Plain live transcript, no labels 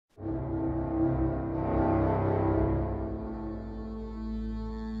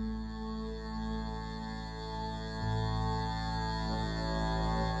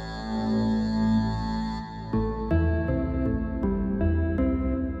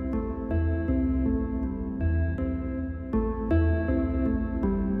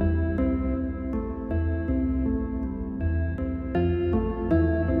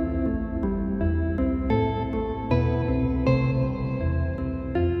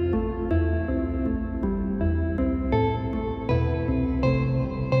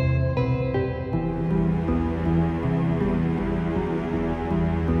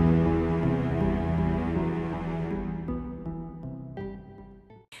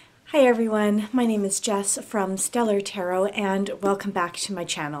Hi everyone, my name is Jess from Stellar Tarot and welcome back to my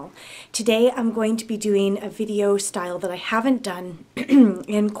channel. Today I'm going to be doing a video style that I haven't done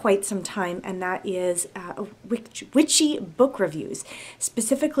in quite some time, and that is witchy book reviews.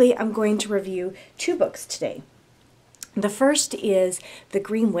 Specifically, I'm going to review two books today. The first is The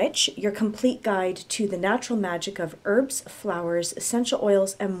Green Witch, Your Complete Guide to the Natural Magic of Herbs, Flowers, Essential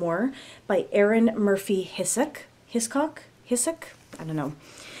Oils, and More by Erin Murphy Hiscock? I don't know.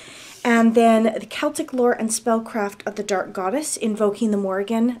 And then The Celtic Lore and Spellcraft of the Dark Goddess, Invoking the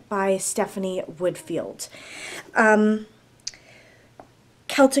Morrigan by Stephanie Woodfield.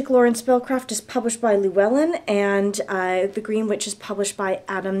 Celtic Lore and Spellcraft is published by Llewellyn, and The Green Witch is published by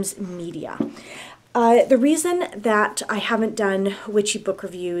Adams Media. The reason that I haven't done witchy book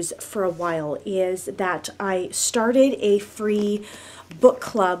reviews for a while is that I started a free book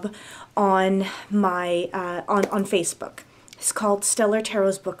club on my on Facebook. It's called Stellar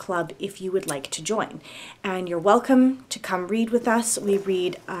Tarot's Book Club if you would like to join. And you're welcome to come read with us. We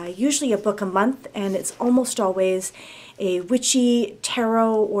read usually a book a month, and it's almost always a witchy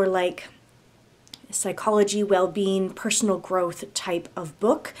tarot or like psychology, well-being, personal growth type of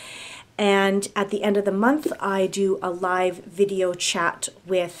book. And at the end of the month, I do a live video chat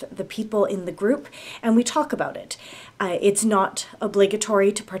with the people in the group, and we talk about it. It's not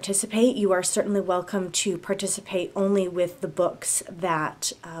obligatory to participate. You are certainly welcome to participate only with the books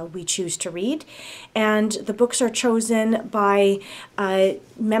that we choose to read. And the books are chosen by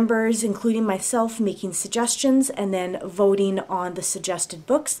members, including myself, making suggestions and then voting on the suggested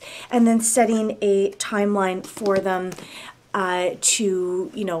books, and then setting a timeline for them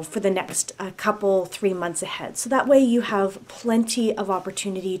for the next couple, 3 months ahead. So that way you have plenty of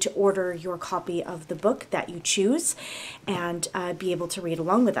opportunity to order your copy of the book that you choose and be able to read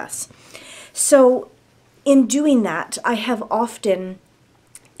along with us. So in doing that, I have often,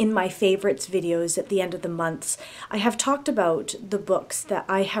 in my favorites videos at the end of the months, I have talked about the books that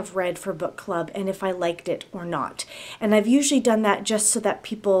I have read for book club and if I liked it or not. And I've usually done that just so that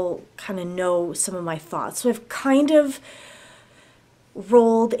people kind of know some of my thoughts. So I've kind of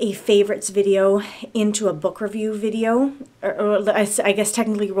rolled a favorites video into a book review video, or I guess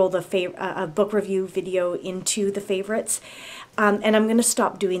technically rolled a book review video into the favorites, and I'm going to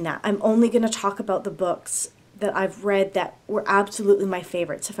stop doing that. I'm only going to talk about the books that I've read that were absolutely my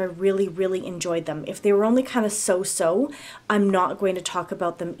favorites, if I really, really enjoyed them. If they were only kind of so-so, I'm not going to talk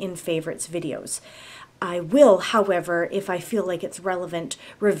about them in favorites videos. I will, however, if I feel like it's relevant,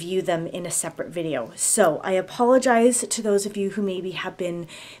 review them in a separate video. So I apologize to those of you who maybe have been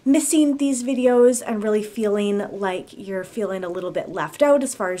missing these videos and really feeling like you're feeling a little bit left out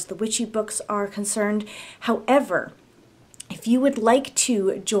as far as the witchy books are concerned. However, if you would like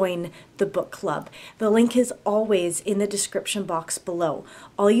to join the book club, the link is always in the description box below.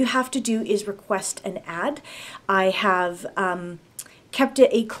 All you have to do is request an ad. I have kept it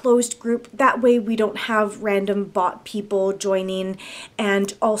a closed group. That way we don't have random bot people joining,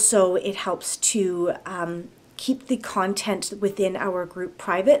 and also it helps to keep the content within our group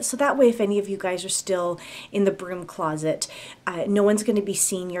private. So that way, if any of you guys are still in the broom closet, no one's going to be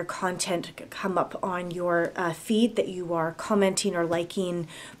seeing your content come up on your feed that you are commenting or liking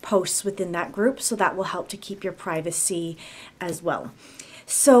posts within that group. So that will help to keep your privacy as well.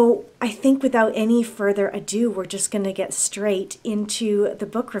 So I think without any further ado, we're just going to get straight into the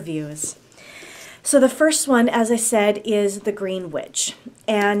book reviews. So the first one, as I said, is The Green Witch.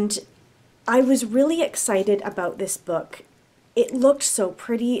 And I was really excited about this book. It looked so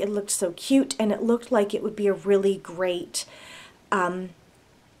pretty, it looked so cute, and it looked like it would be a really great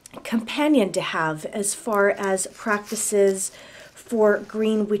companion to have as far as practices for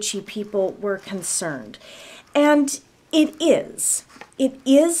green witchy people were concerned. And it is. It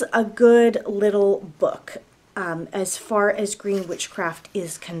is a good little book as far as green witchcraft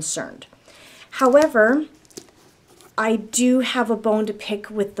is concerned. However, I do have a bone to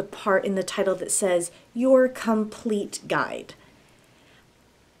pick with the part in the title that says, Your Complete Guide.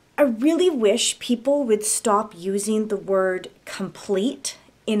 I really wish people would stop using the word complete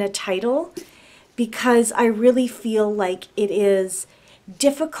in a title, because I really feel like it is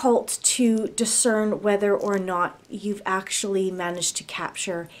difficult to discern whether or not you've actually managed to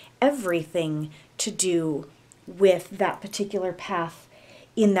capture everything to do with that particular path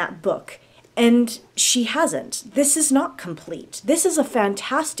in that book. And she hasn't. This is not complete. This is a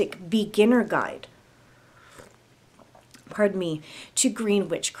fantastic beginner guide, pardon me, to green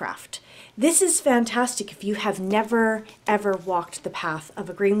witchcraft. This is fantastic if you have never ever walked the path of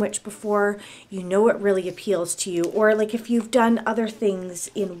a green witch before. You know it really appeals to you, or like if you've done other things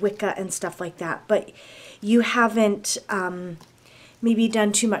in Wicca and stuff like that, but you haven't maybe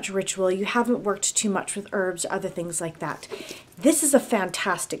done too much ritual, you haven't worked too much with herbs, other things like that. This is a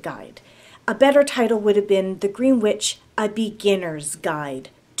fantastic guide. A better title would have been The Green Witch, A Beginner's Guide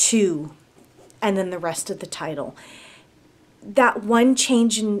to, and then the rest of the title. That one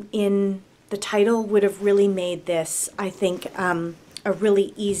change in the title would have really made this, I think, a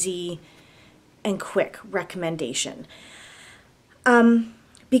really easy and quick recommendation.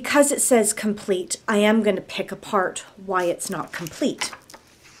 Because it says complete, I am going to pick apart why it's not complete.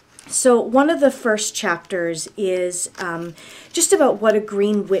 So one of the first chapters is just about what a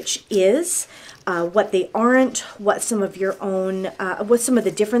green witch is, what they aren't, what some of your own, what some of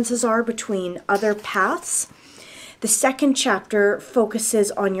the differences are between other paths. The second chapter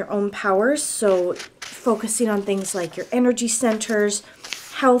focuses on your own powers, so focusing on things like your energy centers,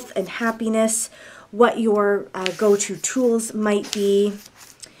 health and happiness, what your go-to tools might be.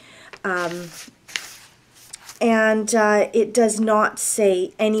 It does not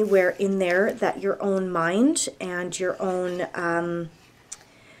say anywhere in there that your own mind and your own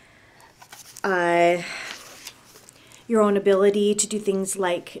ability to do things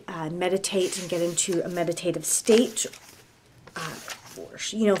like meditate and get into a meditative state, or,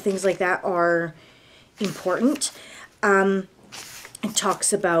 you know, things like that are important. It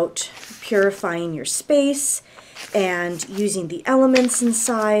talks about purifying your space and using the elements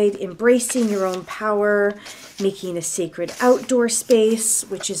inside, embracing your own power, making a sacred outdoor space,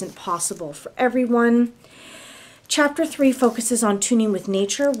 which isn't possible for everyone. Chapter 3 focuses on tuning with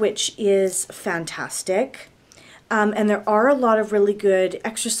nature, which is fantastic. And there are a lot of really good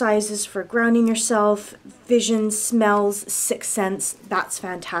exercises for grounding yourself, visions, smells, sixth sense. That's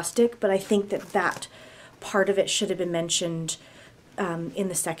fantastic. But I think that part of it should have been mentioned in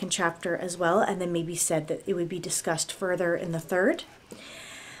the second chapter as well, and then maybe said that it would be discussed further in the third.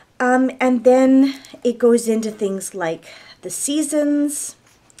 And then it goes into things like the seasons,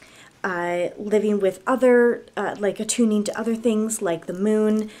 living with other, like attuning to other things like the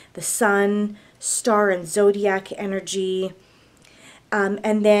moon, the sun, star and zodiac energy.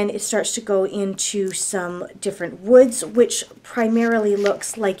 And then it starts to go into some different woods, which primarily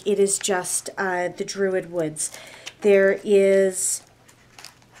looks like it is just the Druid woods. There is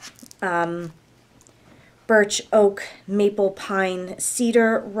birch, oak, maple, pine,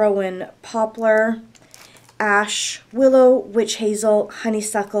 cedar, rowan, poplar, ash, willow, witch hazel,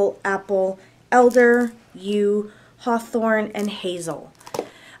 honeysuckle, apple, elder, yew, hawthorn, and hazel.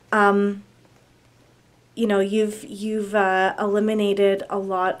 You know, you've eliminated a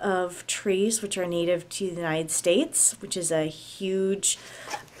lot of trees which are native to the United States, which is a huge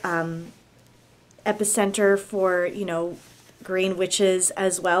epicenter for, you know, green witches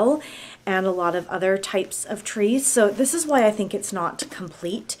as well, and a lot of other types of trees. So this is why I think it's not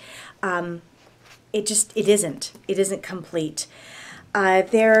complete. It isn't complete.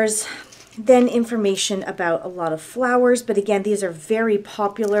 There's then information about a lot of flowers, but again, these are very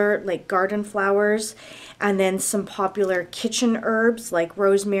popular, like garden flowers, and then some popular kitchen herbs like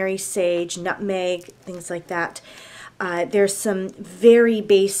rosemary, sage, nutmeg, things like that. There's some very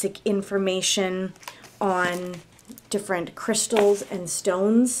basic information on different crystals and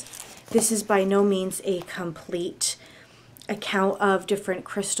stones. This is by no means a complete account of different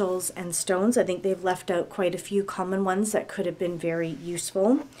crystals and stones. I think they've left out quite a few common ones that could have been very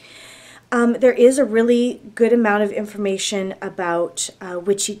useful. There is a really good amount of information about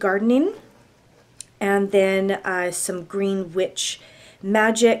witchy gardening, and then some green witch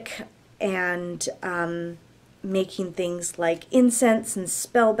magic, and making things like incense and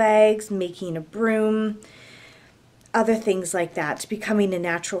spell bags, making a broom, other things like that. Becoming a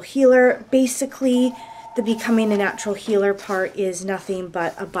natural healer. Basically, the becoming a natural healer part is nothing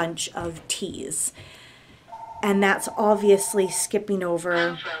but a bunch of teas. And that's obviously skipping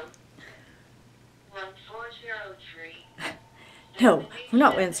over... No, we're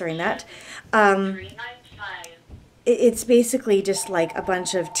not answering that. It's basically just like a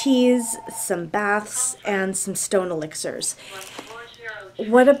bunch of teas, some baths, and some stone elixirs.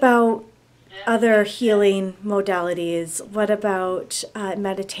 What about other healing modalities? What about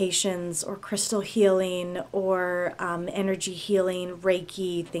meditations or crystal healing or energy healing,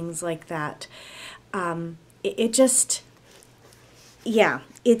 Reiki, things like that?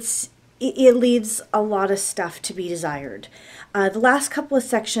 It leaves a lot of stuff to be desired. The last couple of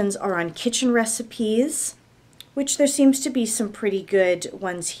sections are on kitchen recipes, which there seems to be some pretty good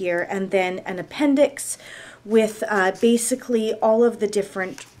ones here, and then an appendix with basically all of the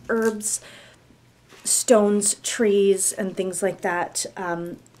different herbs, stones, trees, and things like that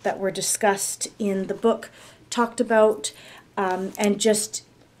that were discussed in the book, talked about, and just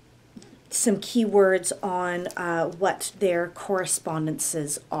some keywords on what their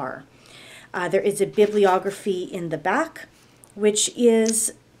correspondences are. There is a bibliography in the back, which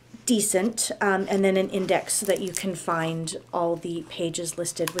is decent, and then an index so that you can find all the pages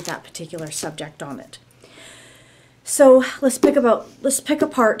listed with that particular subject on it. So let's pick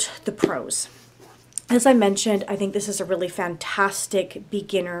apart the pros. As I mentioned, I think this is a really fantastic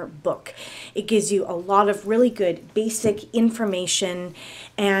beginner book. It gives you a lot of really good basic information,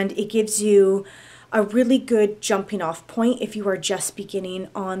 and it gives you a really good jumping off point if you are just beginning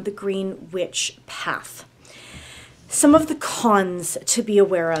on the Green Witch path. Some of the cons to be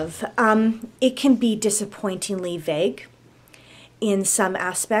aware of. It can be disappointingly vague in some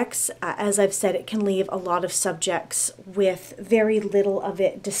aspects. As I've said, it can leave a lot of subjects with very little of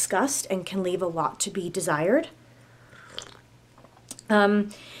it discussed and can leave a lot to be desired.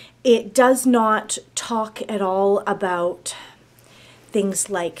 It does not talk at all about things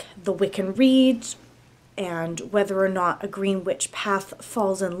like the Wiccan Rede and whether or not a Green Witch path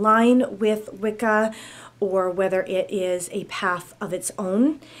falls in line with Wicca or whether it is a path of its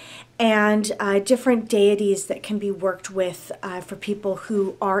own, and different deities that can be worked with for people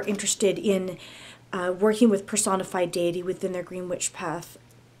who are interested in working with personified deity within their Green Witch path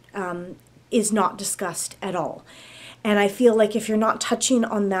is not discussed at all. And I feel like if you're not touching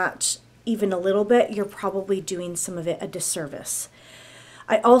on that even a little bit, you're probably doing some of it a disservice.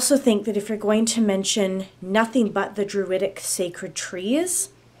 I also think that if you're going to mention nothing but the Druidic sacred trees,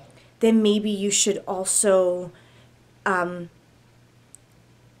 then maybe you should also at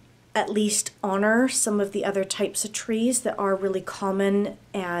least honor some of the other types of trees that are really common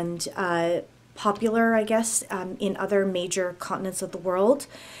and popular, I guess, in other major continents of the world.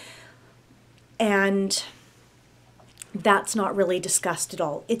 And that's not really discussed at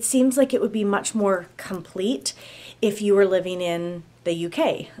all. It seems like it would be much more complete if you were living in the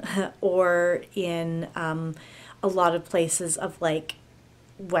UK or in a lot of places of like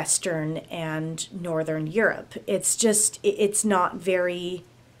Western and Northern Europe. It's just, it's not very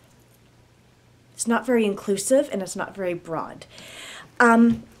inclusive, and it's not very broad.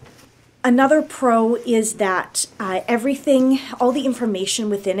 Another pro is that everything, all the information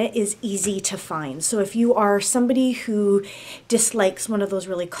within it is easy to find. So if you are somebody who dislikes one of those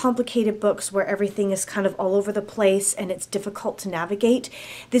really complicated books where everything is kind of all over the place and it's difficult to navigate,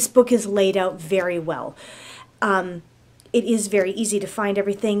 this book is laid out very well. It is very easy to find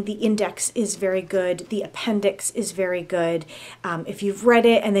everything. The index is very good. The appendix is very good. If you've read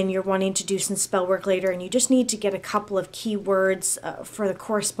it and then you're wanting to do some spell work later and you just need to get a couple of keywords for the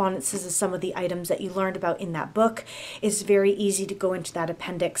correspondences of some of the items that you learned about in that book, it's very easy to go into that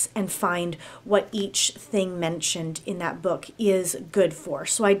appendix and find what each thing mentioned in that book is good for.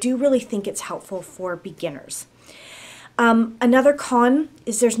 So I do really think it's helpful for beginners. Another con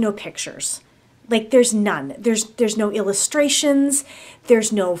is there's no pictures. Like there's none. There's no illustrations,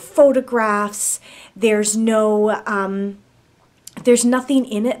 there's no photographs, there's no there's nothing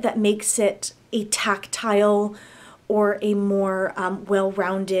in it that makes it a tactile or a more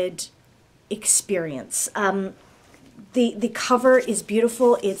well-rounded experience. The cover is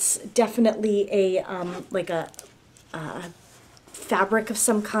beautiful. It's definitely a like a fabric of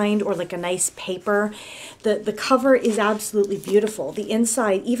some kind or like a nice paper. The cover is absolutely beautiful. The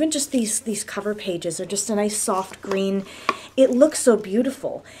inside, even just these cover pages are just a nice soft green. It looks so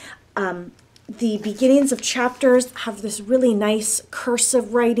beautiful. The beginnings of chapters have this really nice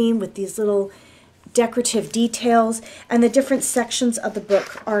cursive writing with these little decorative details, and the different sections of the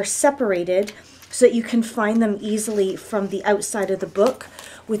book are separated so that you can find them easily from the outside of the book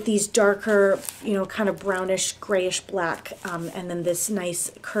with these darker, you know, kind of brownish, grayish black, and then this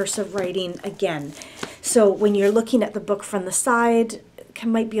nice cursive writing again. So when you're looking at the book from the side, it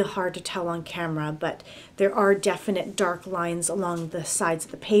might be hard to tell on camera, but there are definite dark lines along the sides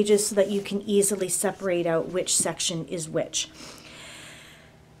of the pages so that you can easily separate out which section is which.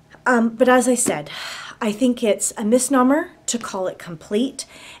 But as I said, I think it's a misnomer to call it complete,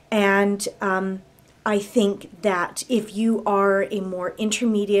 and I think that if you are a more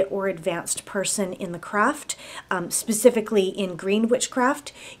intermediate or advanced person in the craft, specifically in green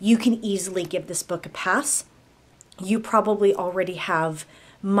witchcraft, you can easily give this book a pass. You probably already have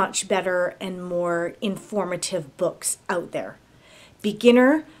much better and more informative books out there.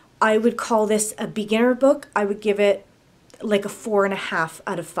 Beginner, I would call this a beginner book. I would give it like a 4.5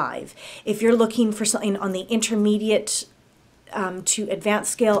 out of 5. If you're looking for something on the intermediate to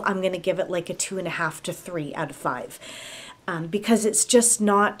advanced scale, I'm going to give it like a 2.5 to 3 out of 5 because it's just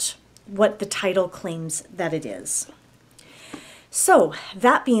not what the title claims that it is. So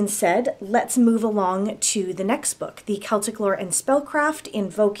that being said, let's move along to the next book, The Celtic Lore and Spellcraft,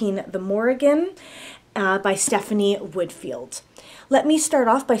 Invoking the Morrigan by Stephanie Woodfield. Let me start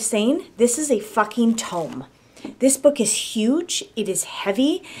off by saying this is a fucking tome. This book is huge, it is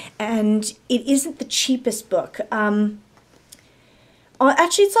heavy, and it isn't the cheapest book. Actually,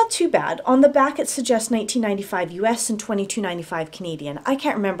 it's not too bad. On the back, it suggests $19.95 US and $22.95 Canadian. I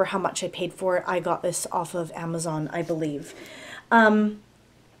can't remember how much I paid for it. I got this off of Amazon, I believe. By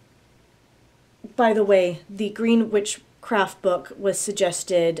the way, the Green Witchcraft book was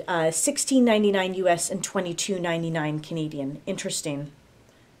suggested $16.99 US and $22.99 Canadian. Interesting.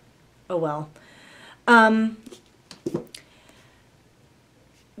 Oh well.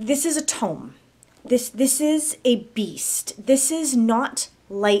 This is a tome. This is a beast. This is not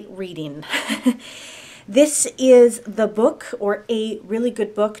light reading. This is the book, or a really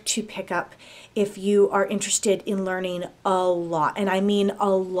good book to pick up if you are interested in learning a lot, and I mean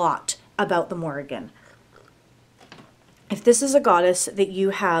a lot, about the Morrigan. If this is a goddess that you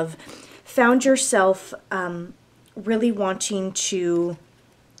have found yourself really wanting to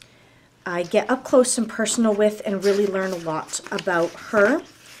get up close and personal with and really learn a lot about her,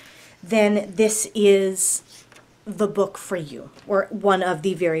 then this is the book for you, or one of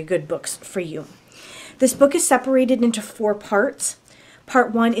the very good books for you. This book is separated into 4 parts.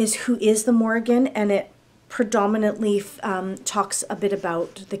 Part 1 is Who is the Morrigan, and it predominantly talks a bit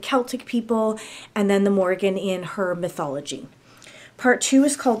about the Celtic people and then the Morrigan in her mythology. Part 2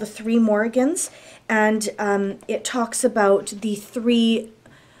 is called The 3 Morrigans, and it talks about the 3,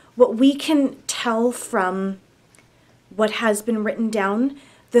 what we can tell from what has been written down,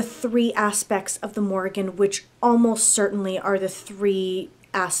 the 3 aspects of the Morrigan, which almost certainly are the 3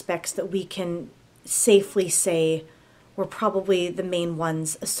 aspects that we can safely say were probably the main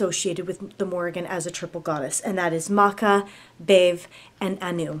ones associated with the Morrigan as a triple goddess, and that is Macha, Bave, and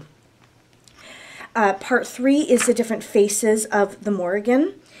Anu. Part 3 is the different faces of the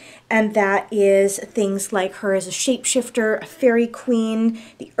Morrigan, and that is things like her as a shapeshifter, a fairy queen,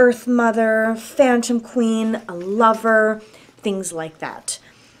 the earth mother, phantom queen, a lover, things like that.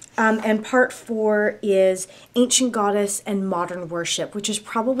 And part 4 is ancient goddess and modern worship, which is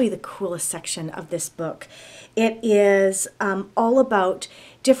probably the coolest section of this book. It is all about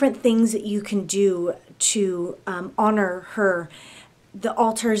different things that you can do to honor her, the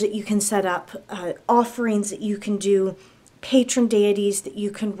altars that you can set up, offerings that you can do, patron deities that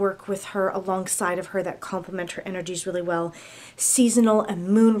you can work with her alongside of her that complement her energies really well, seasonal and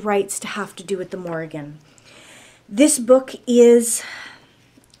moon rites to have to do with the Morrigan. This book is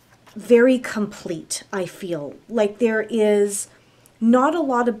very complete, I feel. Like there is not a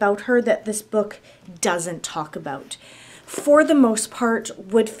lot about her that this book doesn't talk about. For the most part,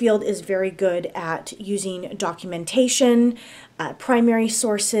 Woodfield is very good at using documentation, primary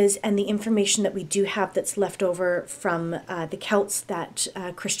sources, and the information that we do have that's left over from the Celts that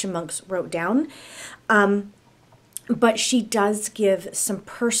Christian monks wrote down. But she does give some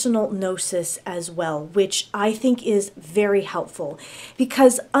personal gnosis as well, which I think is very helpful.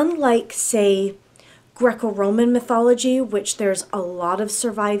 Because unlike, say, Greco-Roman mythology, which there's a lot of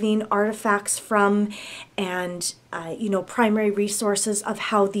surviving artifacts from, and primary resources of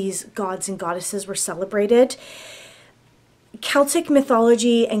how these gods and goddesses were celebrated, Celtic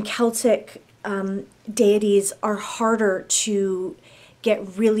mythology and Celtic deities are harder to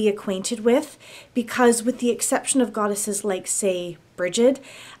get really acquainted with, because with the exception of goddesses like, say, Brigid,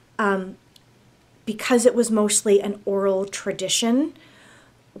 because it was mostly an oral tradition,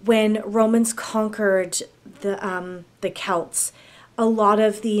 when Romans conquered the Celts, a lot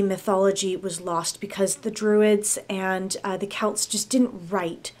of the mythology was lost because the Druids and the Celts just didn't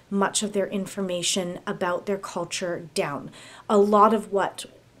write much of their information about their culture down. A lot of what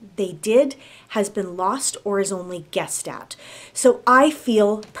they did has been lost or is only guessed at. So I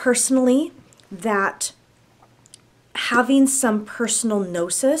feel personally that having some personal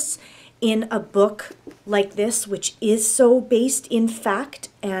gnosis in a book like this, which is so based in fact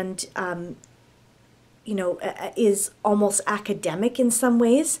and is almost academic in some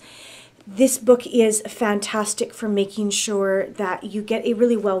ways, this book is fantastic for making sure that you get a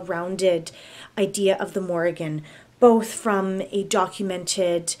really well-rounded idea of the Morrigan, both from a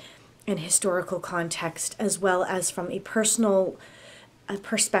documented and historical context, as well as from a personal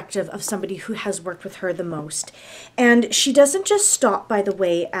perspective of somebody who has worked with her the most. And she doesn't just stop, by the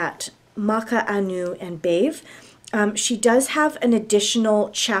way, at Macha, Anu, and Bave. She does have an additional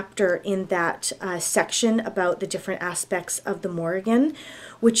chapter in that section about the different aspects of the Morrigan,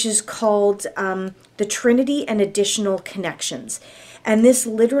 which is called The Trinity and Additional Connections. And this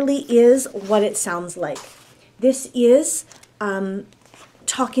literally is what it sounds like. This is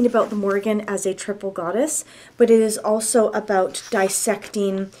talking about the Morrigan as a triple goddess, but it is also about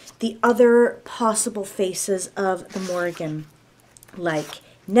dissecting the other possible faces of the Morrigan, like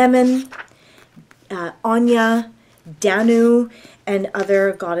Nemen, Anya, Danu, and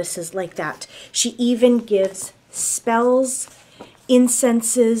other goddesses like that. She even gives spells,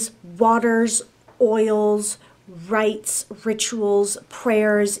 incenses, waters, oils, rites, rituals,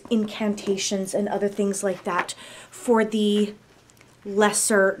 prayers, incantations, and other things like that for the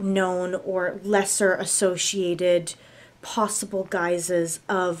lesser known or lesser associated possible guises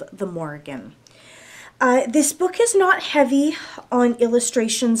of the Morrigan. This book is not heavy on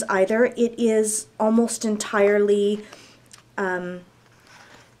illustrations either. It is almost entirely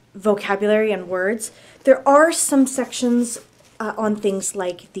vocabulary and words. There are some sections on things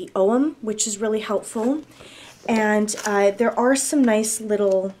like the Ogham, which is really helpful. And there are some nice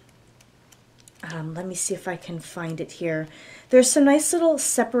little, let me see if I can find it here. There's some nice little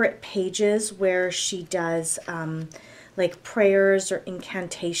separate pages where she does like prayers or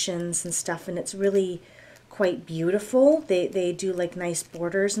incantations and stuff, and it's really quite beautiful. They do like nice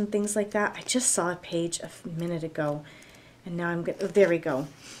borders and things like that. I just saw a page a minute ago, and now I'm good. Oh, there we go.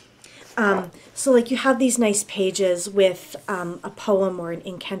 So like you have these nice pages with a poem or an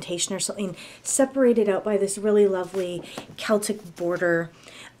incantation or something separated out by this really lovely Celtic border.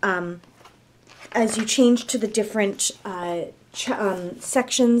 As you change to the different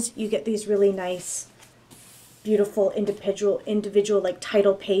sections, you get these really nice, beautiful individual like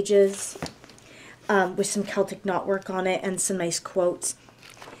title pages with some Celtic knotwork on it and some nice quotes.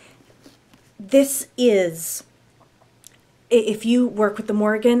 This is, if you work with the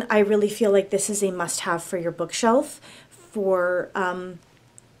Morrigan, I really feel like this is a must-have for your bookshelf for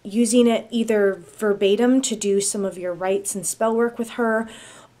using it either verbatim to do some of your rites and spell work with her,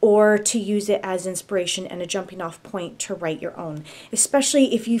 or to use it as inspiration and a jumping off point to write your own.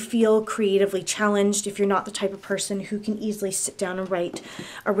 Especially if you feel creatively challenged, if you're not the type of person who can easily sit down and write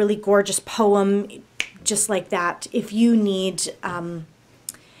a really gorgeous poem just like that. If you need some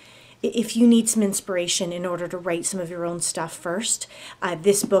inspiration in order to write some of your own stuff first,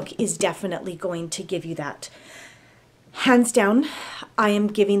 this book is definitely going to give you that. Hands down, I am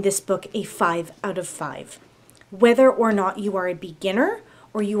giving this book a 5 out of 5. Whether or not you are a beginner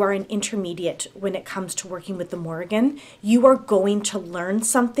or you are an intermediate when it comes to working with the Morrigan, you are going to learn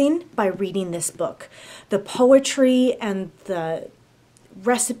something by reading this book. The poetry and the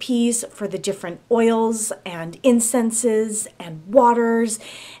recipes for the different oils and incenses and waters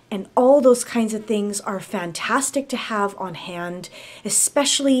and all those kinds of things are fantastic to have on hand,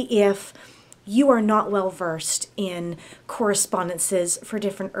 especially if you are not well versed in correspondences for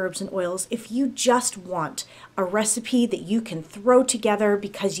different herbs and oils. If you just want a recipe that you can throw together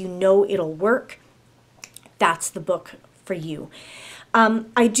because you know it'll work, that's the book for you.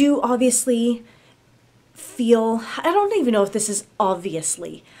 I do obviously feel, I don't even know if this is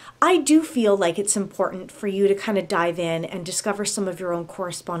obviously, I do feel like it's important for you to kind of dive in and discover some of your own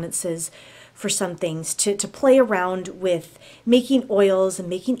correspondences for some things, to play around with making oils and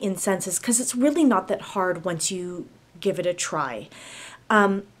making incenses, because it's really not that hard once you give it a try.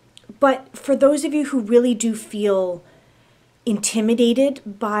 But for those of you who really do feel intimidated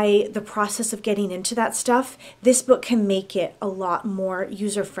by the process of getting into that stuff, this book can make it a lot more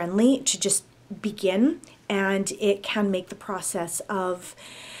user-friendly to just begin, and it can make the process of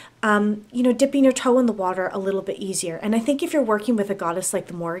dipping your toe in the water a little bit easier. And I think if you're working with a goddess like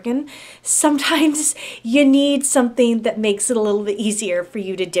the Morrigan, sometimes you need something that makes it a little bit easier for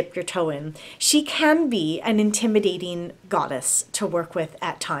you to dip your toe in. She can be an intimidating goddess to work with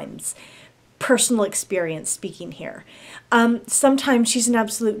at times. Personal experience speaking here. Sometimes she's an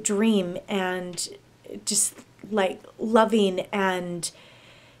absolute dream and just like loving and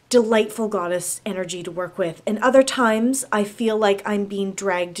delightful goddess energy to work with. And other times I feel like I'm being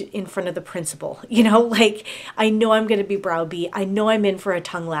dragged in front of the principal, like I know I'm going to be browbeat. I know I'm in for a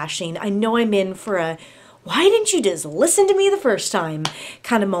tongue lashing. I know I'm in for a, why didn't you just listen to me the first time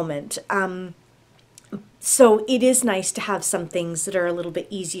kind of moment. So it is nice to have some things that are a little bit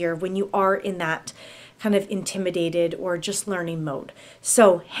easier when you are in that kind of intimidated or just learning mode.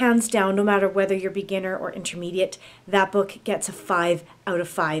 So hands down, no matter whether you're beginner or intermediate, that book gets a 5 out of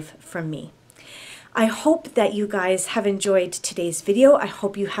 5 from me. I hope that you guys have enjoyed today's video. I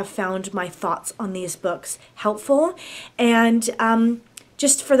hope you have found my thoughts on these books helpful. And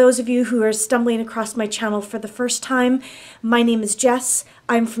Just for those of you who are stumbling across my channel for the first time, my name is Jess.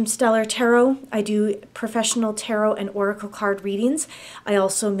 I'm from Stellar Tarot. I do professional tarot and oracle card readings. I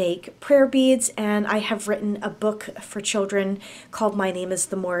also make prayer beads, and I have written a book for children called My Name is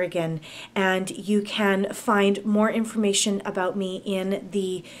The Morrigan. And you can find more information about me in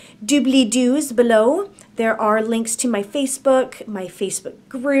the doobly-doos below. There are links to my Facebook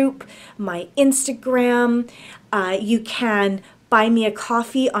group, my Instagram. You can buy me a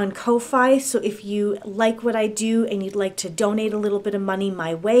coffee on Ko-Fi, so if you like what I do and you'd like to donate a little bit of money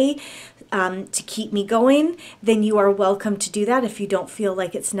my way to keep me going, then you are welcome to do that if you don't feel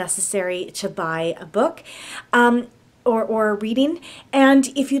like it's necessary to buy a book or a reading.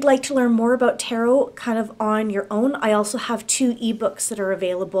 And if you'd like to learn more about tarot kind of on your own, I also have 2 ebooks that are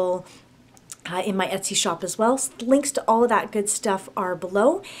available in my Etsy shop as well. Links to all of that good stuff are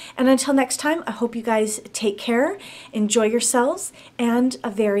below. And until next time, I hope you guys take care, enjoy yourselves, and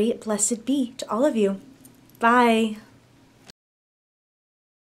a very blessed be to all of you. Bye.